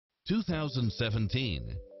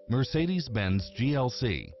2017 Mercedes-Benz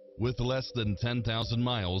GLC. With less than 10,000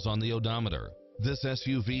 miles on the odometer, this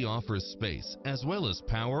SUV offers space as well as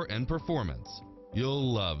power and performance.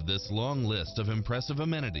 You'll love this long list of impressive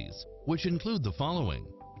amenities, which include the following: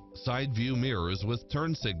 side view mirrors with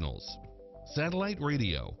turn signals, satellite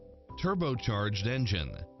radio, turbocharged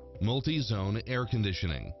engine, multi-zone air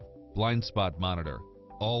conditioning, blind spot monitor,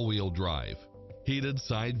 all-wheel drive, heated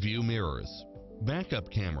side view mirrors, backup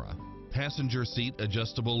camera, passenger seat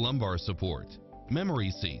adjustable lumbar support, memory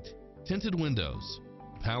seat, tinted windows,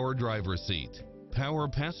 power driver seat, power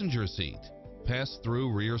passenger seat,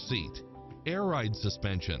 pass-through rear seat, air ride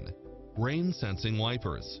suspension, rain sensing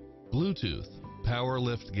wipers, Bluetooth, power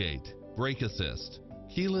lift gate, brake assist,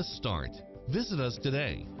 keyless start. Visit us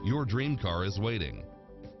today. Your dream car is waiting.